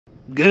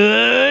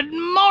Good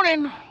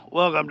morning.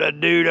 Welcome to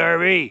Dude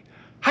RV.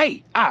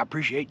 Hey, I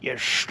appreciate you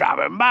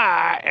stopping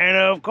by. And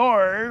of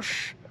course,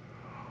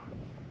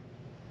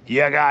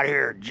 you got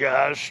here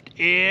just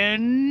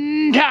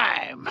in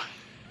time.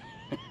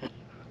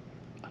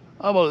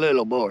 I'm a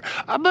little bored.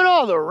 I've been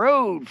on the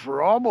road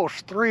for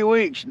almost 3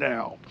 weeks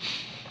now.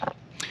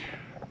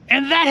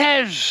 And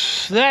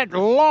that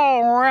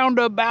long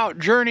roundabout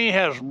journey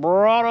has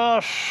brought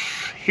us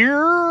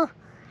here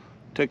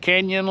to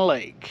Canyon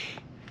Lake.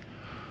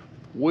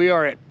 We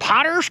are at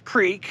Potters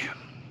Creek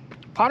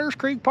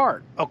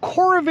Park, a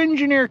Corps of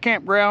Engineer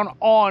campground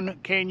on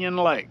Canyon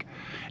Lake.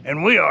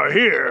 And we are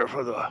here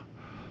for the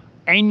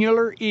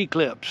Annular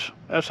Eclipse.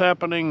 That's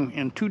happening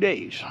in 2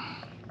 days.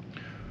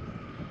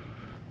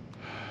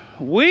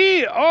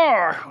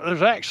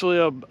 There's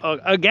actually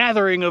a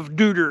gathering of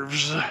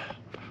duders.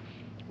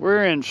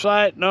 We're in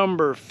site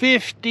number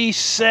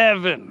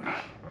 57.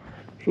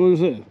 So what is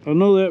that? I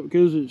know that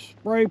because it's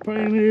spray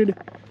painted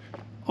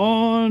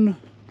on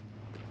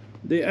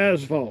the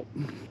asphalt.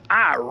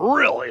 I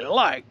really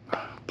like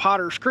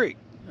Potters Creek.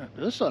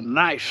 This is a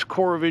nice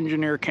Corps of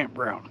Engineer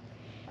campground.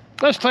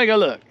 Let's take a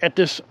look at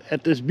this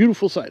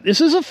beautiful site.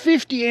 This is a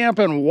 50 amp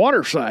and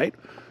water site,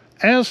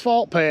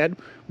 asphalt pad,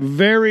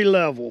 very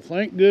level.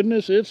 Thank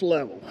goodness it's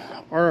level.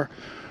 Our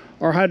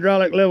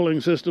hydraulic leveling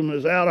system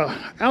is out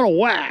of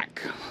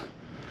whack.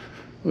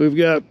 We've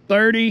got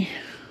 30,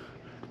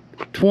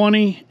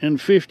 20, and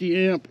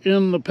 50 amp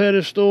in the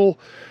pedestal.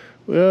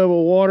 We have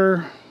a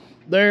water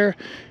there.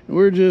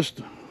 We're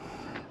just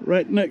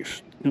right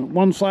next,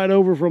 one side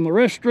over from the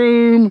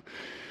restroom.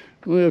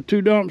 We have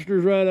 2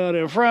 dumpsters right out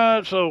in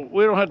front, so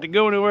we don't have to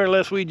go anywhere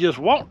unless we just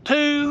want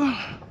to.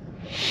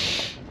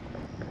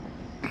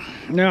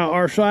 Now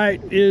our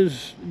site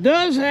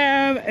does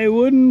have a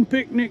wooden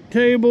picnic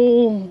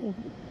table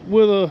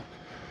with a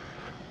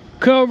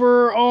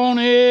cover on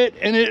it,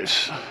 and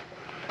if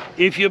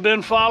you've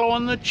been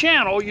following the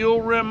channel,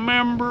 you'll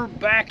remember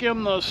back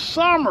in the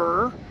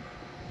summer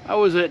I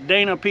was at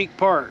Dana Peak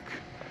Park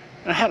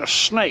and I had a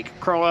snake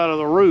crawl out of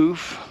the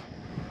roof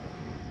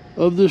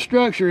of the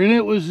structure, and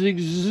it was the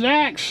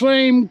exact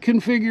same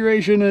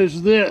configuration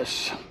as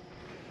this.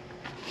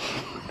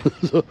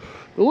 So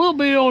we'll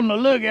be on the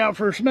lookout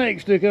for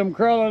snakes to come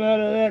crawling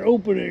out of that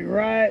opening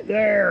right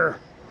there.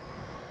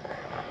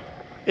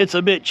 It's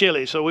a bit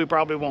chilly, so we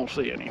probably won't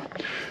see any.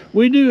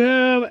 We do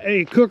have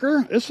a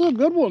cooker. It's a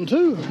good one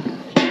too.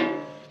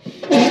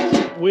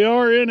 We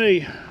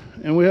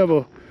have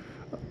a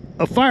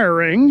fire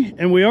ring,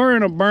 and we are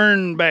in a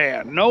burn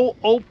ban. No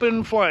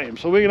open flame.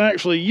 So we can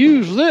actually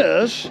use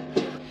this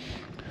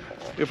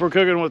if we're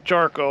cooking with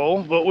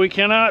charcoal, but we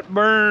cannot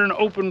burn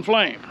open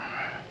flame.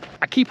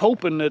 I keep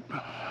hoping that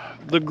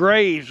the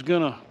gray is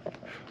gonna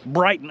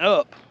brighten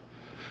up,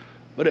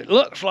 but it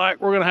looks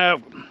like we're gonna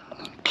have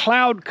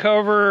cloud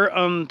cover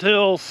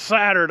until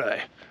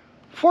Saturday.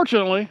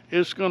 Fortunately,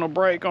 it's gonna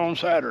break on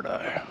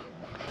Saturday.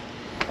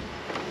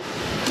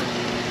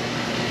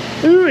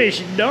 Ooh, it's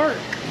dark.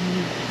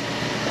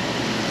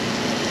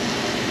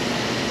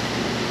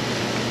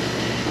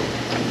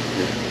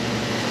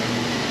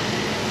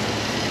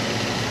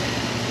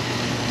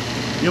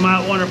 You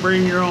might want to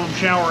bring your own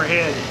shower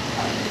head.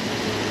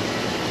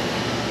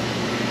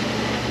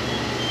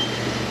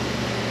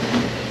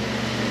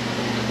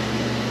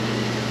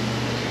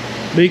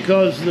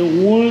 Because the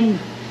one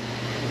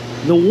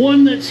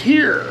that's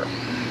here,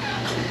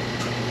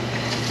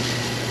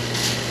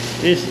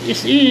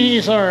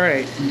 it's all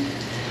right.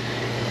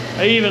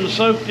 I even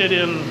soaked it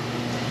in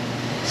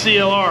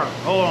CLR.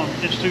 Hold on,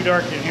 it's too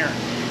dark in here.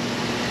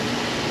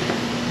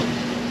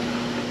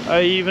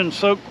 I even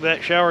soaked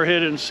that shower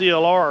head in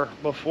CLR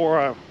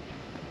before I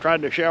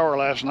tried to shower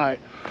last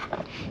night.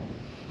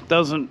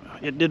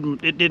 It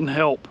didn't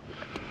help.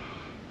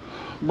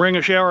 Bring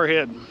a shower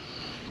head.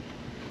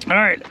 All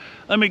right,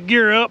 let me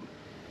gear up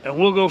and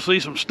we'll go see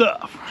some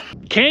stuff.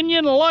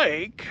 Canyon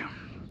Lake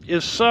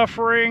is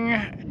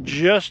suffering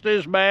just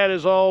as bad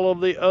as all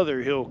of the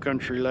other hill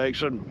country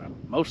lakes and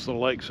most of the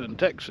lakes in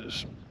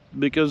Texas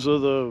because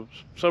of the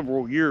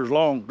several years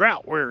long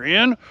drought we're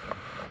in.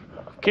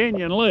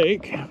 Canyon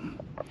Lake,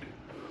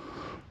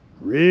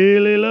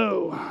 really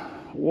low.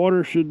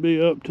 Water should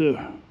be up to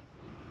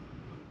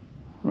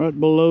right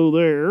below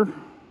there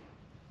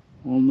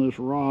on this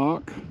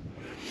rock.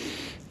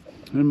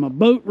 And my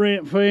boat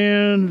ramp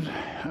fans,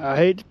 I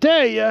hate to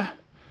tell you,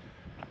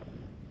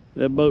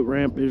 that boat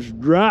ramp is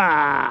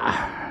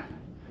dry.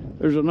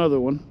 There's another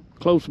one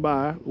close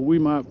by.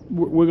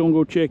 We're gonna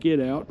go check it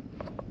out.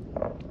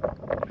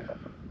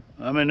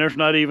 I mean, there's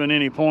not even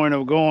any point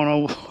of going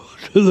over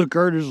to the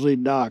courtesy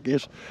dock.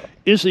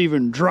 It's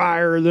even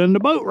drier than the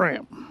boat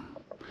ramp.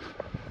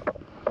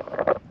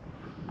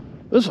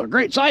 This is a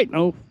great site,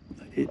 no?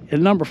 At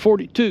number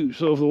 42.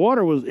 So if the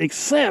water was,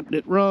 except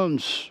it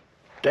runs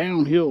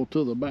downhill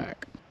to the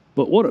back.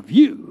 But what a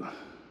view.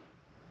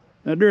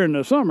 Now during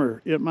the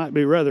summer, it might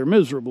be rather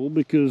miserable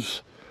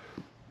because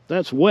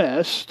that's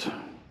west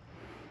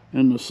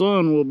and the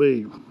sun will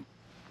be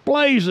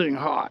blazing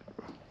hot.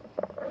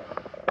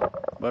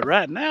 But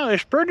right now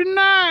it's pretty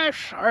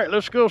nice. All right,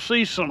 let's go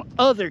see some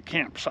other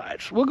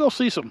campsites. We'll go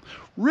see some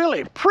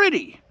really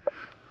pretty.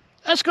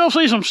 Let's go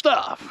see some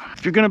stuff.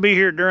 If you're gonna be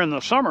here during the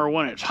summer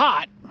when it's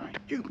hot,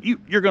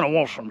 you're gonna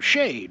want some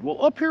shade.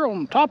 Well, up here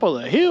on top of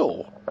the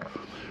hill,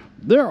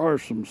 there are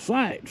some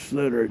sites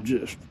that are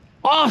just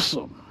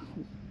awesome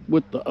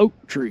with the oak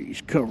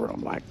trees covering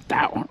them like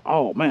that one.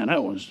 Oh man,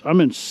 I'm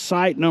in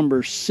site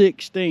number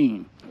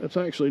 16. That's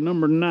actually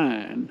number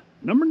 9.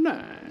 Number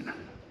 9.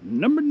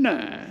 Number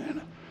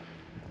 9.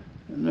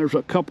 And there's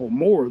a couple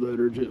more that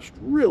are just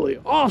really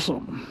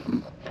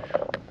awesome.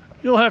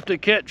 You'll have to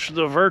catch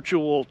the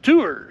virtual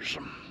tours.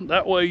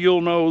 That way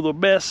you'll know the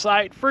best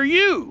site for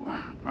you.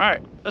 All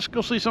right, let's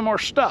go see some more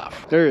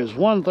stuff. There is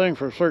one thing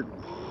for certain.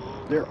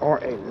 There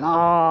are a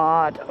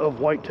lot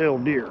of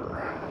white-tailed deer.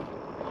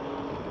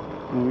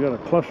 And we got a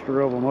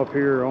cluster of them up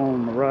here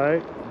on the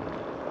right.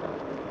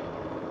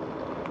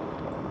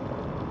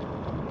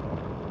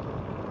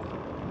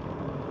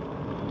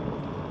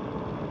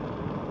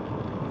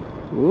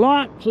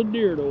 Lots of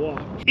deer to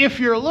watch. If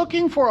you're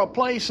looking for a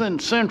place in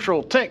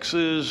central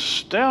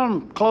Texas,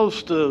 down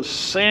close to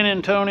San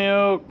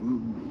Antonio,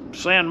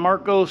 San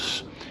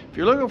Marcos, if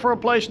you're looking for a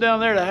place down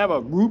there to have a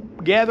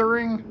group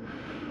gathering,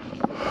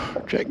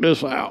 check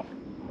this out.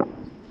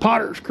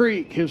 Potter's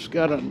Creek has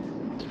got a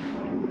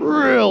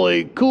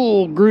really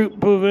cool group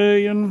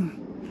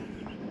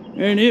pavilion,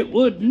 and it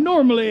would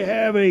normally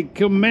have a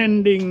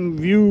commanding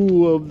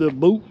view of the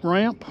boat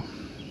ramp.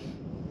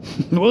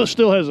 Well, it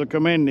still has a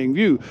commanding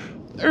view.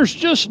 There's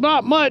just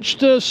not much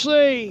to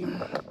see.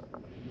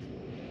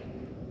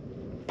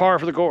 Par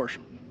for the course.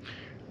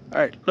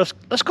 All right, let's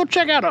go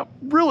check out a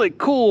really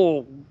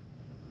cool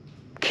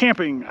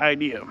camping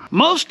idea.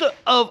 Most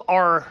of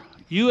our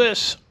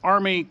U.S.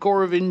 Army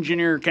Corps of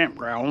Engineer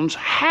campgrounds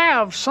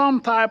have some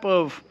type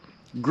of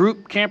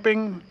group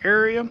camping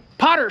area.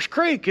 Potter's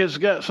Creek has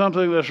got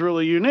something that's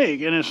really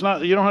unique, and it's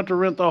not, you don't have to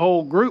rent the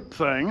whole group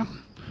thing.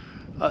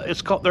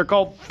 They're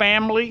called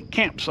family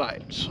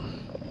campsites.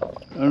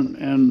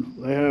 And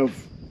they have,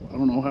 I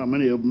don't know how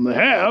many of them they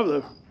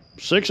have,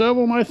 6 of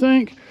them, I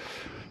think.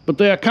 But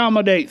they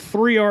accommodate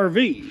 3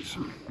 RVs.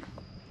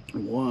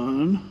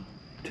 1,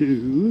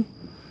 2,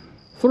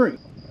 3.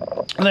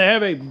 And they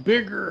have a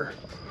bigger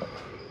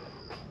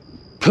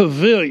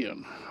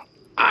pavilion.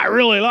 I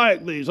really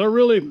like these. I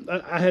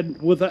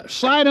had, with that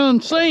sight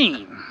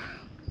unseen,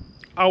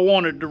 I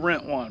wanted to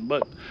rent one,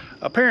 but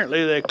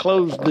apparently they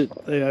closed it.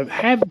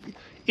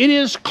 It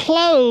is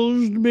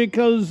closed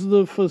because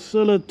the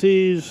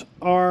facilities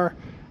are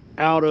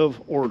out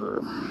of order.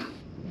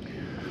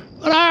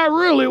 But I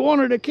really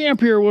wanted to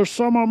camp here with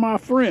some of my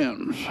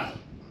friends.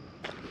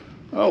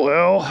 Oh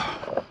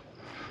well,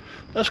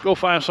 let's go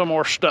find some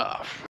more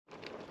stuff.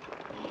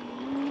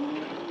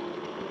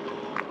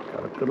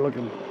 Got a good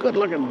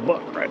looking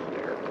buck right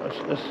there.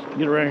 Let's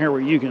get around here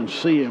where you can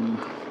see him.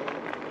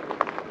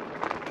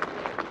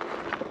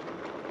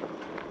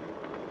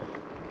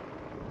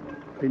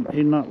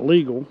 He's not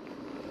legal.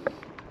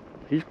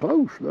 He's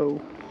close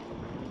though.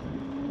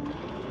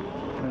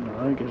 And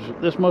I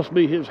think this must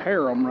be his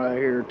harem right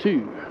here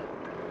too.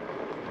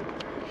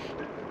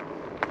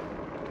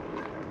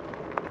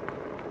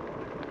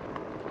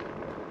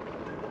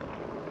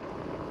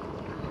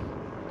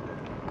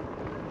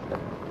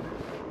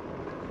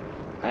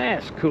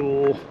 That's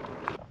cool.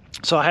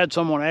 So I had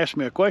someone ask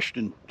me a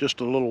question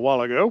just a little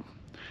while ago,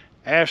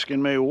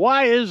 asking me,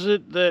 why is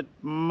it that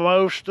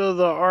most of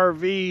the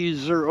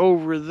RVs are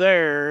over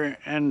there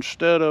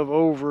instead of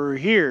over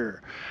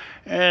here?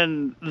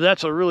 And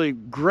that's a really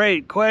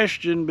great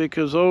question,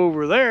 because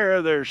over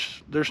there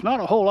there's not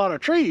a whole lot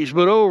of trees,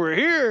 but over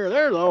here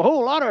there's a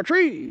whole lot of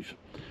trees.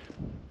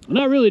 And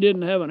I really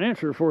didn't have an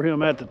answer for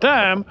him at the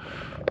time,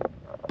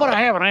 but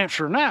I have an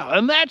answer now,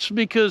 and that's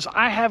because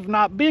I have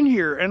not been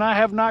here and I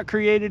have not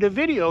created a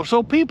video,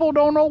 so people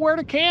don't know where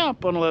to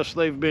camp unless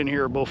they've been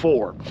here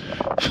before.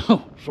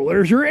 So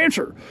there's your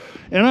answer,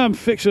 and I'm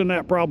fixing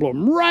that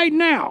problem right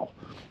now.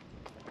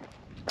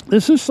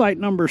 This is site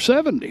number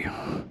 70.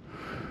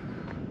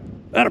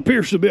 That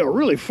appears to be a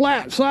really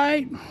flat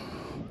site.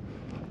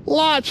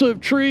 Lots of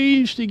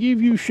trees to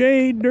give you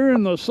shade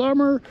during the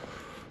summer.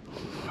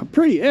 A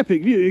pretty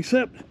epic view,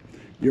 except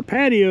your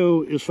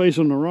patio is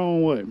facing the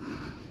wrong way.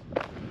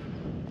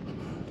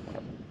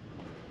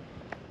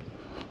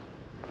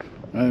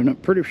 And I'm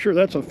pretty sure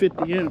that's a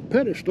 50-inch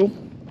pedestal.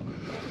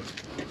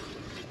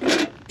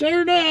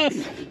 Fair enough.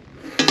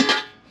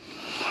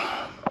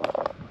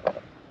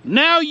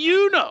 Now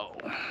you know,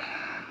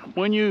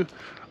 when you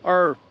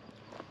are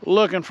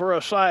looking for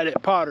a site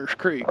at Potter's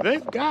Creek,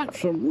 they've got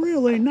some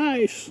really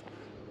nice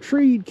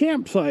treed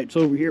campsites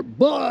over here,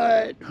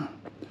 but you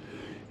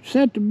just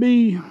have to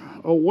be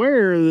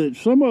aware that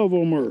some of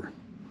them are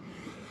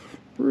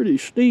pretty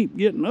steep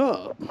getting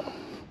up. All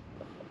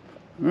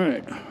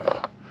right,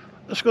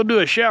 let's go do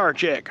a shower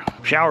check.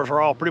 Showers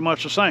are all pretty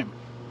much the same.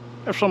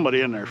 There's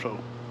somebody in there, so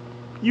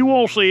You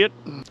won't see it.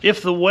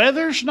 If the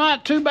weather's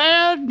not too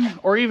bad,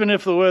 or even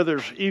if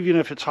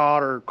it's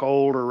hot or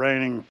cold or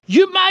raining,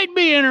 you might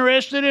be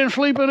interested in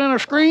sleeping in a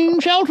screen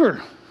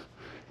shelter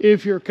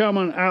if you're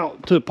coming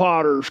out to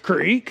Potter's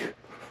Creek.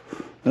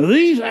 Now,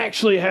 these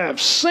actually have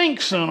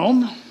sinks in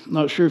them.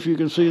 Not sure if you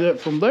can see that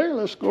from there.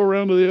 Let's go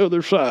around to the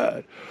other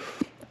side.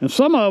 And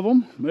some of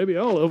them, maybe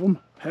all of them,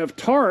 have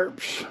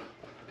tarps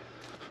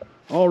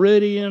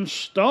already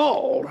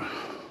installed.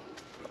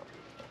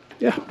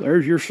 Yeah,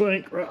 there's your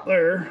sink right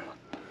there.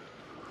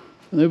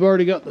 And they've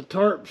already got the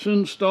tarps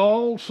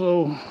installed,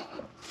 so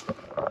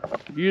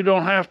you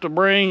don't have to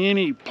bring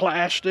any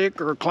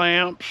plastic or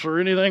clamps or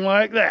anything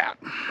like that.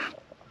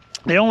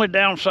 The only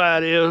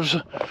downside is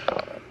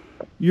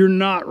you're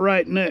not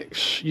right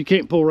next. You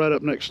can't pull right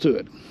up next to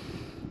it.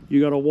 You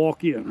got to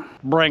walk in.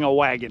 Bring a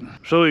wagon.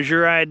 So is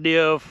your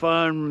idea of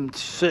fun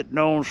sitting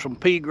on some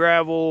pea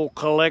gravel,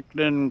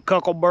 collecting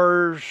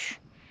cuckleburrs,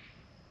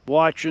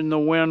 watching the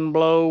wind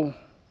blow?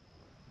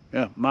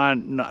 Yeah,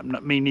 mine,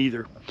 not me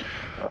neither.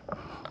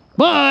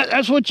 But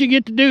that's what you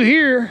get to do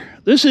here.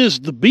 This is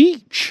the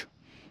beach.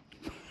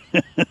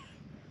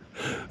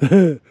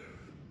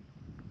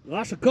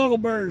 Lots of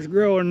cuckleburrs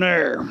growing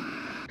there.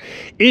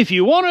 If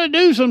you want to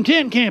do some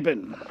tent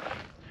camping,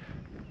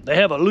 they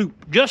have a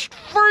loop just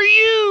for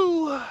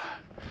you.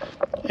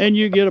 And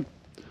you get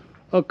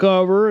a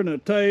cover and a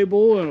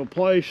table and a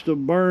place to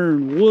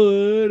burn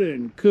wood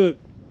and cook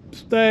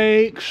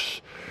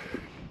steaks.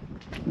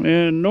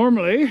 And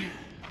normally,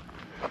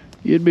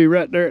 you'd be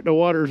right there at the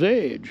water's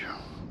edge.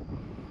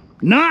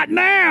 Not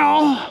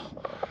now.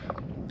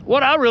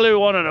 What I really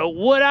want to know,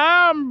 what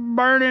I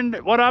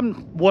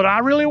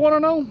really want to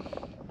know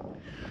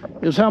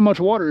is how much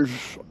water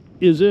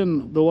is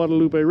in the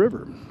Guadalupe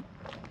River.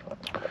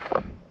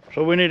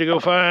 So we need to go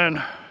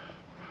find,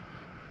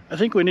 I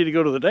think we need to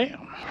go to the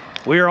dam.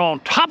 We are on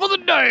top of the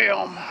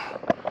dam.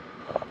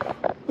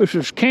 This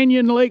is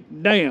Canyon Lake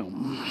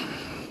Dam.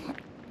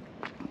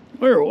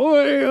 We're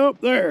way up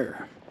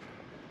there.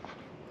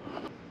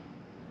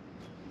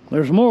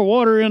 There's more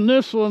water in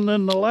this one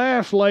than the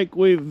last lake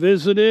we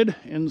visited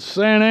in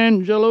San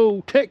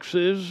Angelo,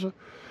 Texas.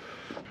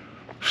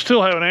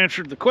 Still haven't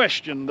answered the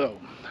question though.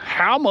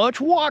 How much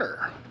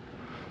water?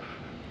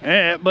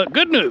 But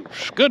good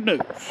news, good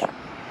news.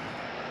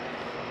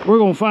 We're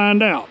gonna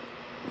find out,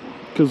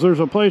 because there's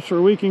a place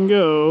where we can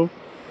go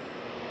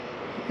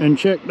and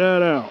check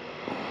that out.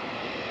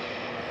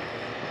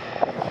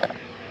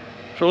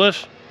 So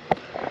let's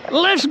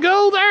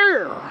go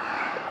there.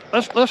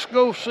 Let's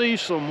go see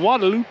some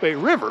Guadalupe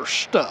River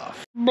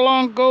stuff.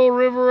 Blanco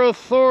River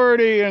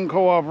Authority in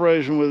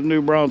cooperation with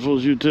New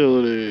Braunfels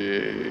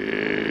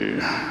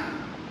Utility.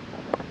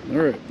 All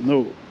right,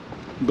 no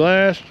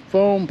glass,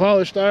 foam,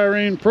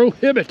 polystyrene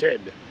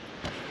prohibited.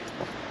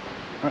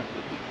 All right.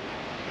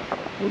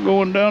 We're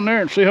going down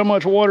there and see how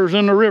much water's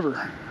in the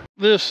river.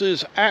 This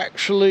is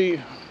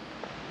actually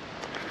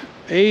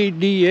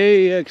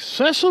ADA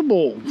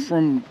accessible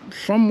from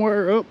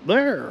somewhere up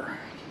there.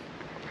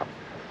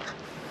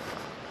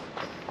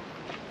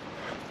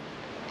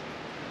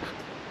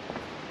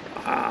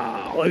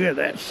 Wow, look at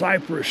that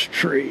cypress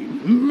tree.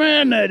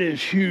 Man, that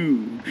is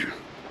huge.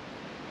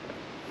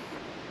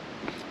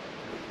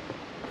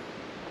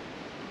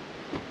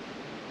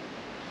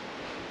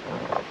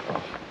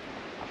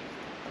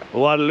 The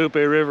Guadalupe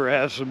River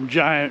has some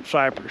giant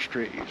cypress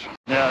trees.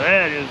 Now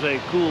that is a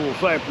cool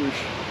cypress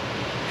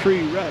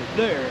tree right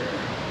there.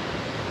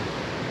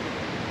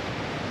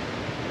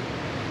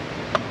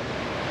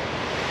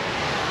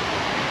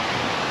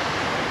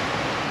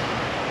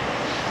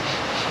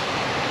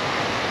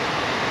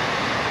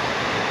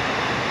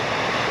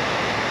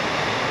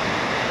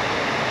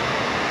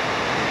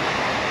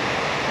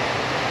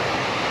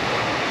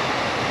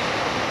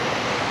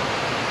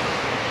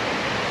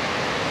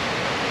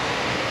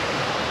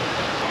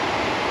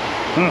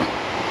 Huh.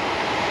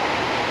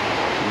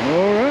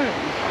 All right.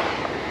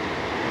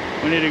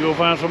 We need to go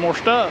find some more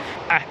stuff.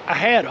 I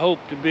had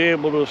hoped to be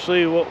able to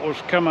see what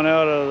was coming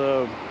out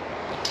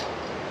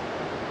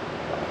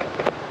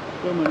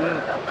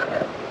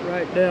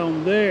right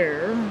down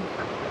there,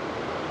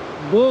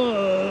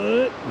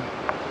 but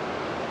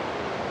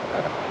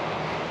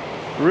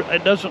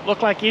it doesn't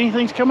look like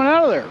anything's coming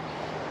out of there.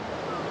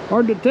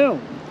 Hard to tell.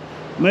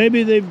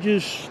 Maybe they've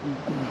just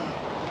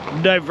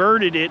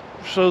diverted it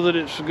so that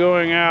it's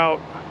going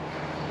out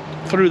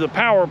through the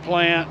power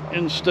plant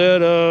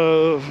instead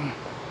of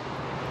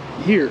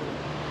here.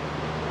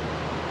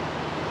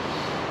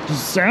 It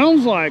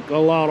sounds like a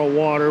lot of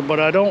water, but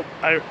I don't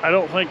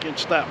think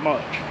it's that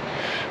much.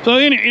 So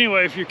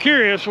anyway, if you're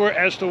curious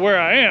as to where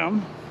I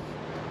am,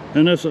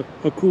 and that's a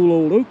cool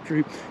old oak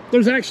tree,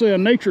 there's actually a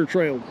nature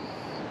trail.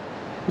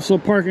 It's a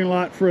parking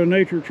lot for a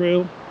nature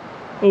trail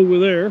over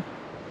there.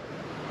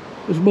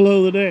 It's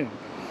below the dam.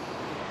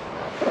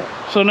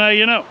 So now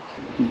you know.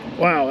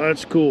 Wow,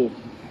 that's cool.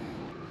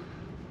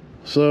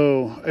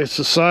 So, a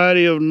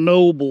society of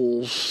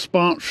nobles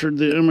sponsored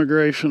the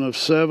immigration of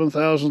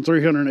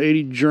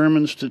 7,380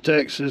 Germans to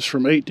Texas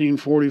from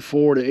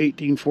 1844 to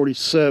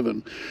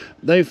 1847.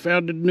 They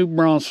founded New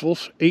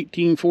Braunfels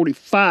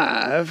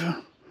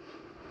 1845,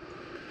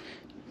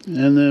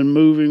 and then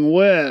moving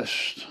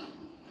west,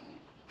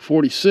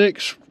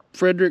 46,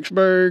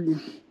 Fredericksburg.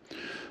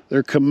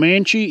 Their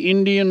Comanche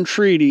Indian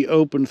Treaty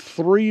opened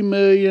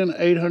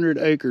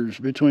 3,800,000 acres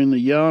between the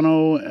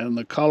Llano and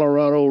the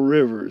Colorado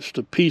rivers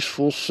to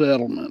peaceful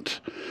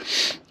settlement.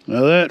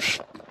 Now that's,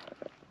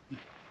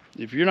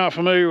 if you're not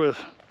familiar with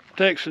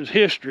Texas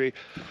history,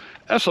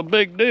 that's a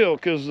big deal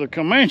because the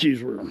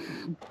Comanches were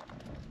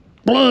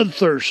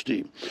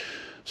bloodthirsty.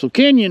 So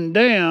Canyon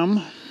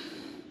Dam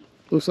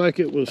looks like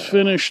it was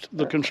finished,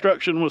 the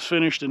construction was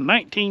finished in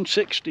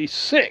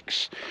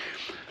 1966.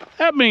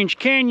 That means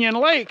Canyon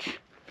Lake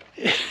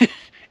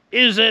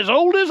is as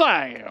old as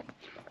I am,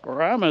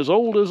 or I'm as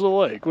old as the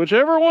lake,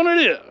 whichever one it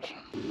is.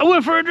 I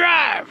went for a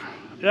drive.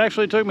 It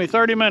actually took me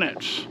 30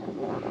 minutes.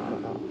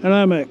 And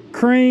I'm at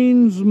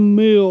Cranes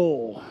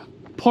Mill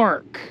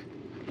Park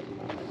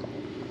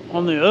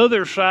on the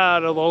other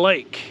side of the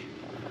lake.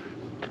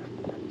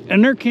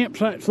 And their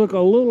campsites look a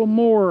little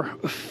more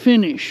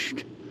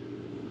finished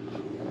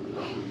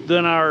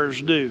than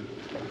ours do.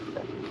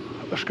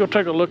 Let's go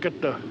take a look at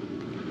the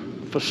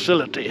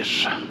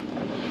facilities.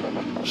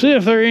 See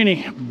if they're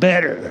any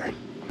better.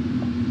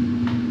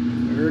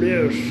 There it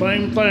is,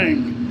 same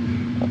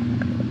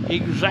thing.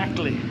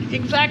 Exactly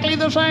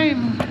the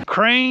same.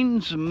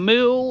 Cranes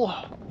Mill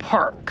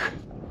Park.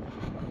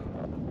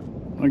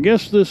 I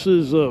guess this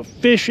is a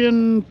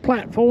fishing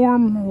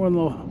platform when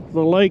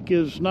the lake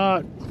is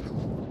not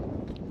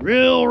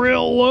real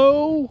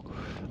low.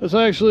 It's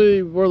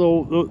actually where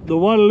the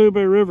Guadalupe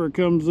River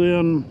comes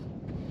in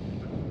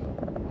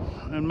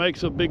and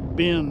makes a big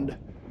bend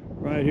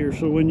right here.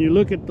 So when you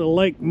look at the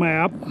lake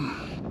map,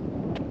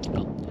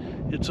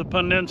 it's a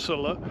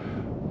peninsula,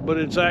 but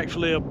it's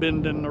actually a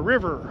bend in the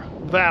river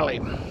valley.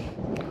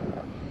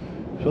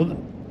 So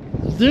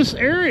this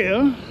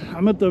area,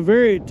 I'm at the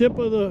very tip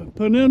of the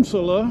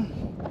peninsula.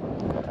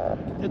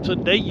 It's a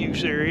day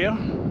use area,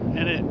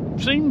 and it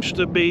seems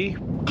to be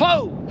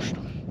closed.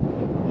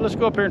 Let's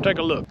go up here and take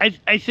a look.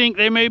 I think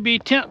they may be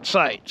tent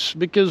sites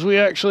because we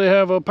actually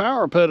have a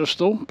power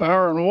pedestal,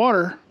 power and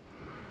water.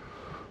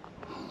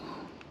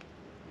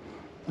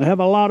 They have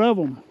a lot of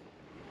them.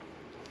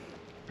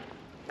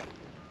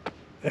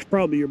 That's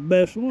probably your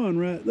best one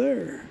right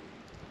there.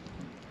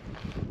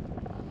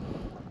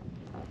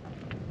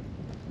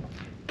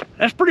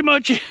 That's pretty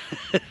much it.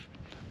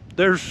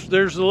 There's the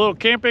little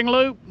camping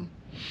loop,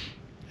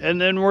 and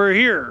then we're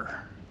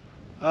here.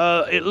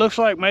 It looks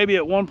like maybe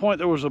at one point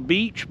there was a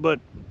beach, but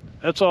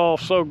that's all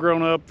so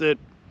grown up that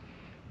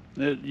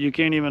you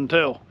can't even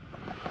tell.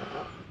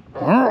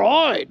 All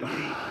right.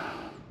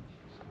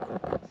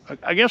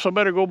 I guess I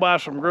better go buy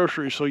some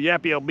groceries so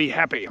Yappy will be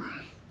happy.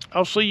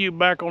 I'll see you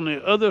back on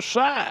the other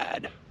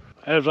side.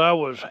 As I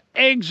was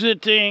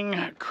exiting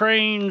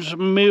Cranes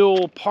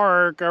Mill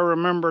Park, I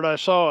remembered I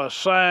saw a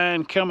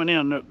sign coming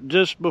in.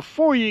 Just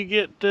before you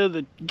get to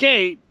the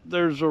gate,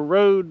 there's a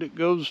road that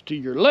goes to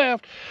your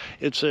left.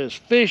 It says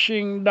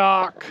fishing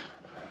dock.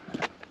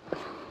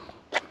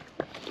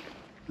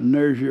 And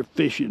there's your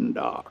fishing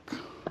dock.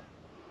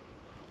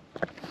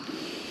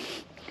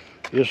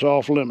 It's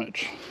off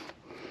limits.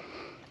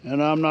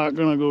 And I'm not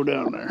gonna go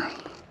down there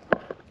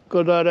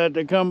because I'd have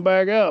to come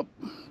back up.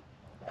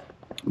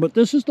 But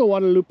this is the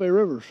Guadalupe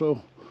River,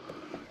 so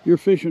you're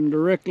fishing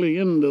directly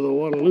into the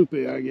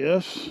Guadalupe, I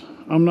guess.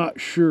 I'm not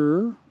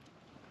sure.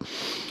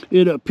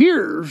 It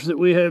appears that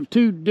we have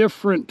two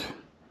different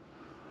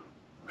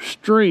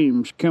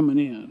streams coming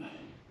in.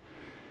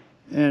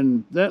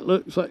 And that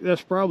looks like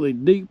that's probably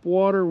deep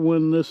water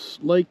when this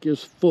lake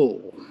is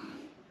full.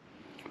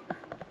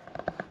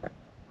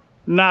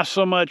 Not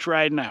so much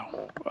right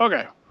now.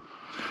 Okay.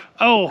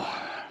 Oh,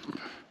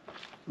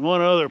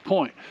 one other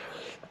point.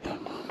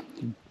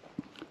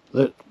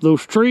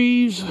 Those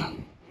trees,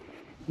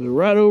 they're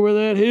right over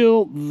that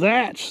hill.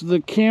 That's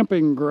the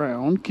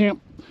campground.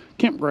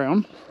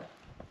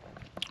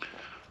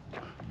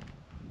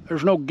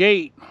 There's no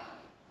gate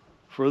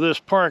for this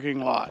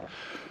parking lot,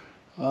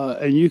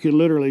 and you can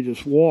literally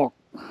just walk.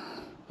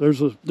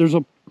 There's a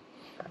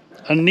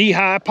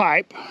knee-high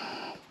pipe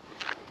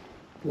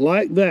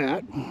like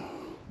that.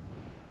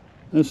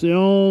 That's the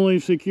only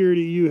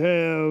security you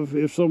have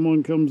if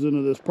someone comes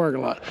into this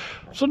parking lot.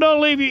 So don't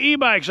leave your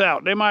e-bikes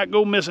out. They might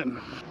go missing.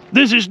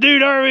 This is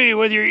Dude RV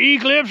with your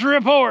Eclipse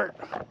report.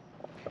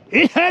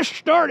 It has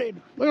started.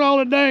 Look at all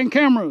the dang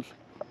cameras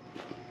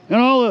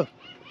and all the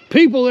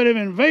people that have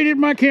invaded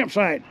my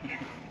campsite.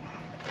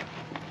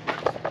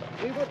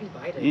 We were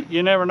invited.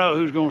 You never know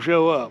who's going to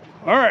show up.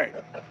 All right,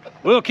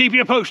 we'll keep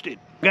you posted.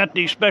 Got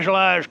these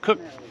specialized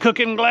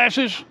cooking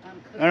glasses,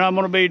 and I'm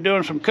going to be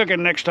doing some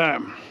cooking next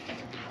time.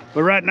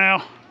 But right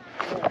now,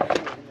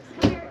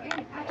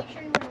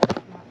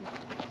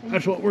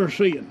 that's what we're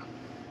seeing.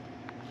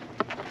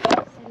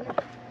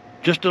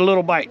 Just a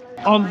little bite.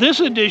 On this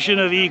edition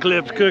of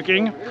Eclipse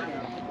Cooking,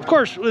 Of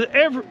course,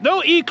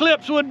 no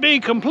eclipse would be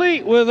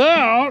complete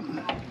without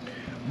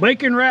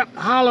bacon wrapped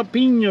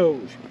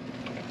jalapenos,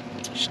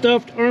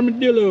 stuffed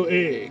armadillo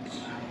eggs,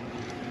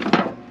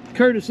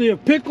 courtesy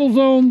of Pickles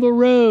on the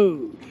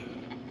Road.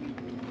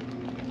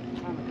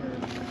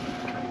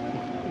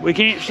 We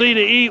can't see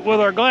to eat with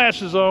our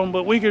glasses on,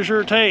 but we can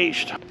sure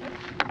taste.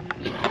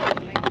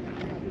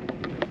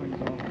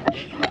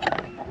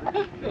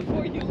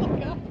 Before you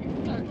look up,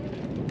 you start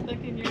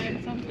thinking you're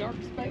in some dark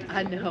space.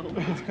 I know.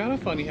 It's kind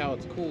of funny how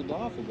it's cooled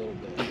off a little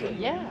bit.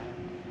 Yeah.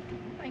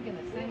 I'm thinking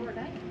the same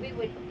thing. We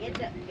would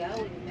end up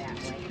going that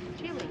way.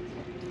 Chili's.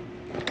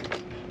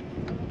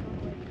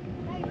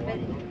 But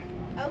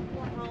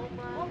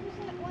Oklahoma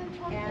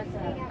has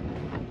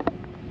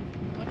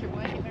What's your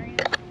way, Marianne?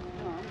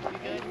 You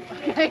good?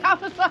 Okay, I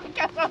was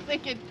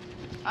thinking.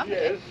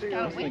 Yes,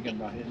 I was thinking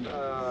about hitting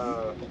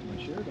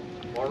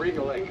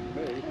Warrigal Lake.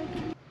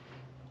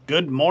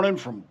 Good morning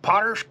from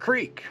Potter's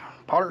Creek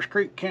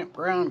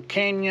Campground,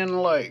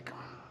 Canyon Lake.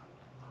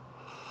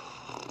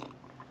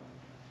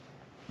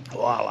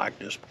 Oh, I like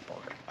this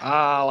part.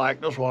 I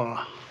like this one.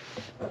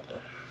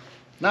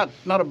 Not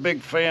a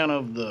big fan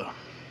of the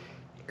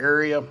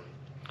area,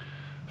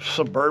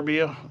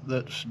 suburbia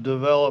that's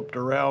developed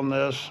around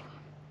this.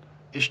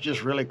 It's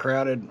just really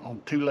crowded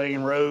on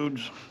 2-lane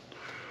roads.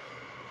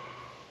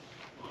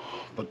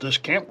 But this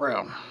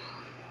campground,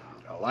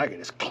 I like it.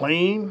 It's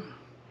clean.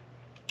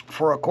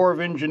 For a Corps of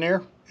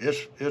Engineer,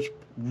 it's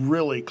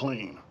really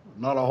clean.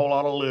 Not a whole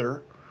lot of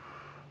litter.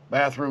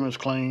 Bathroom is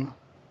clean,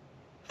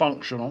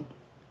 functional.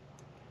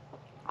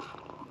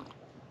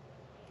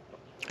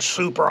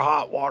 Super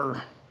hot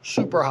water,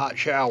 super hot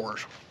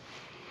showers.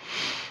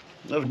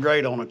 That's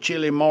great on a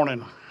chilly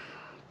morning.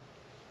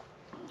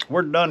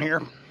 We're done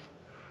here.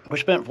 We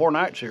spent 4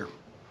 nights here.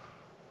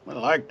 I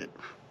liked it.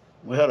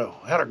 We had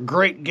a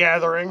great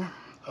gathering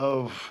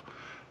of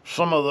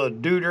some of the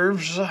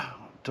duders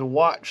to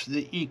watch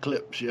the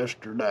eclipse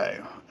yesterday.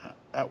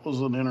 That was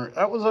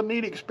a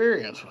neat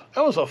experience.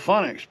 That was a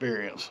fun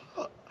experience.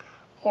 I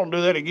want to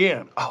do that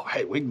again. Oh,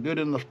 hey, we can do it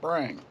in the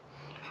spring.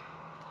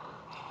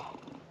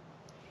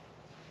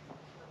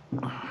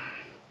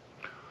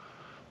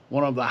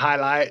 One of the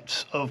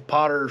highlights of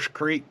Potter's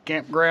Creek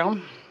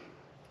Campground,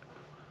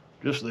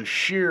 just the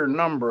sheer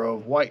number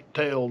of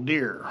white-tailed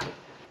deer.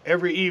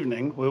 Every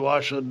evening we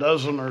watch a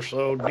dozen or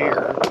so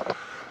deer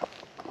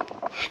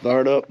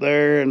start up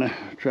there and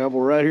travel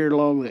right here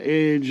along the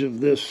edge of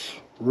this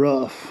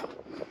rough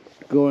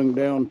going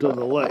down to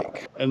the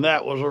lake. And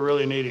that was a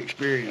really neat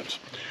experience.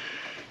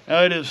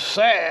 Now it is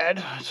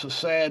sad, it's a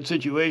sad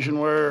situation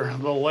where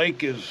the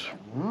lake is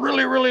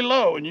really, really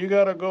low and you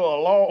gotta go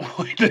a long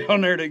way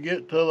down there to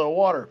get to the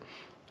water.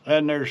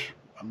 And there's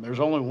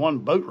only one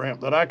boat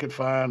ramp that I could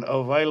find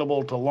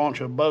available to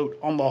launch a boat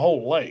on the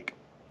whole lake.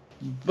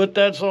 But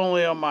that's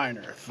only a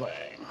minor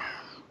thing.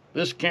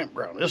 This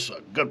campground, this is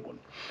a good one.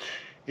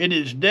 It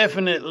is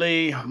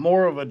definitely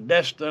more of a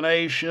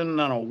destination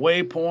than a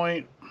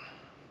waypoint,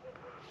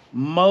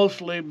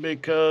 mostly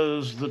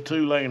because the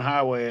 2-lane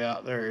highway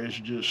out there is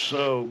just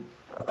so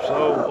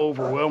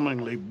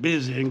overwhelmingly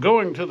busy. And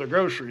going to the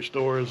grocery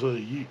store is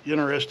an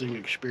interesting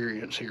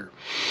experience here.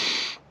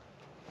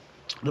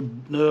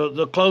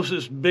 The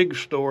closest big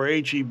store,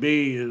 HEB,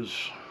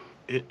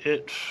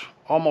 it's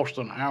almost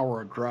an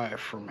hour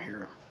drive from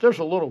here. There's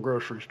a little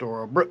grocery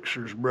store, a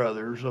Brookshire's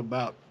Brothers,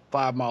 about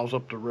 5 miles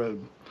up the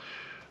road.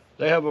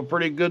 They have a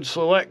pretty good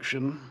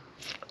selection.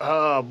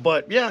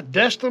 But yeah,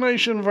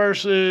 destination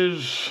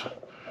versus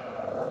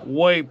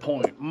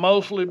waypoint,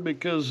 mostly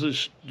because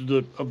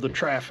of the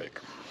traffic.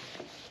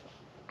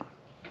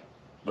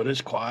 But it's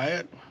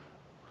quiet.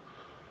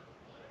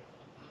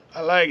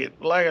 I like it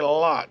a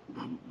lot.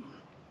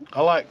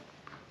 I like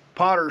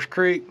Potter's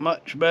Creek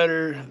much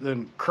better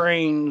than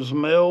Crane's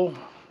Mill.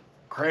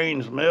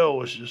 Crane's Mill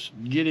was just,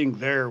 getting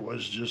there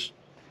was just,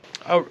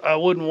 I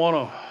wouldn't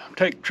want to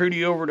take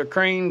Trudy over to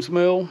Crane's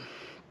Mill.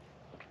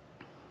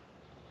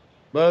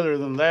 But other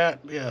than that,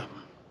 yeah,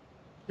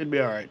 it'd be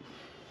all right.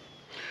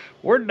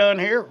 We're done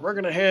here. We're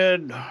going to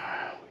head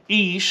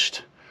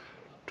east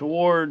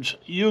towards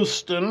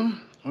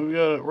Houston.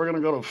 We're going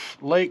to go to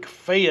Lake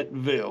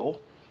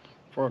Fayetteville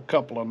for a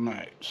couple of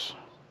nights.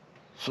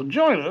 So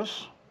join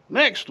us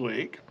next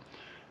week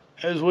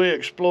as we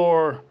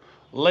explore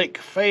Lake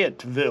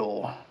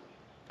Fayetteville.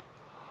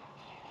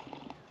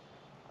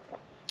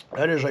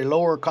 That is a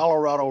Lower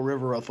Colorado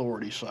River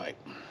Authority site.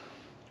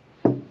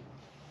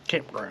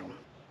 Campground.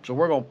 So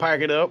we're going to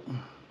pack it up,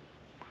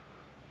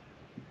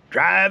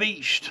 drive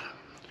east.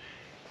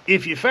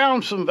 If you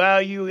found some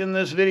value in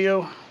this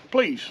video,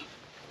 please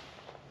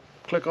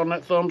click on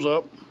that thumbs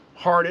up,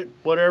 heart it,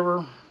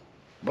 whatever,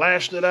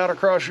 blast it out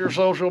across your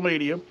social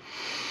media.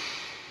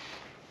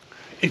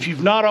 If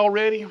you've not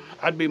already,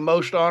 I'd be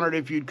most honored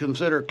if you'd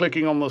consider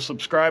clicking on the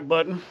subscribe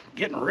button.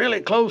 Getting really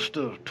close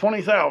to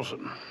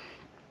 20,000.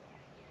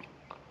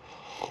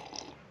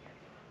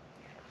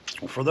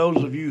 For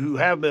those of you who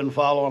have been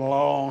following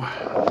along,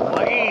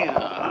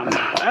 man,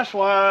 that's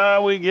why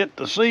we get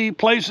to see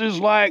places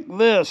like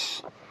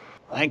this.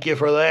 Thank you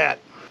for that.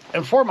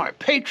 And for my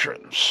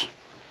patrons,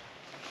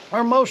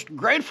 we're most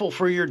grateful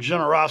for your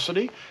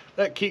generosity.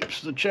 That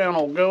keeps the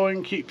channel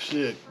going, keeps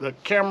the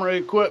camera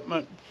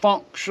equipment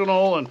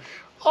functional, and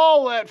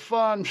all that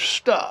fun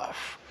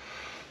stuff.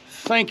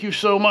 Thank you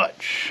so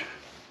much.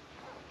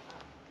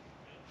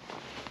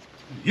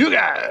 You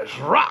guys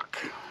rock.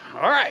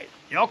 All right,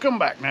 y'all come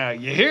back now.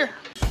 You hear?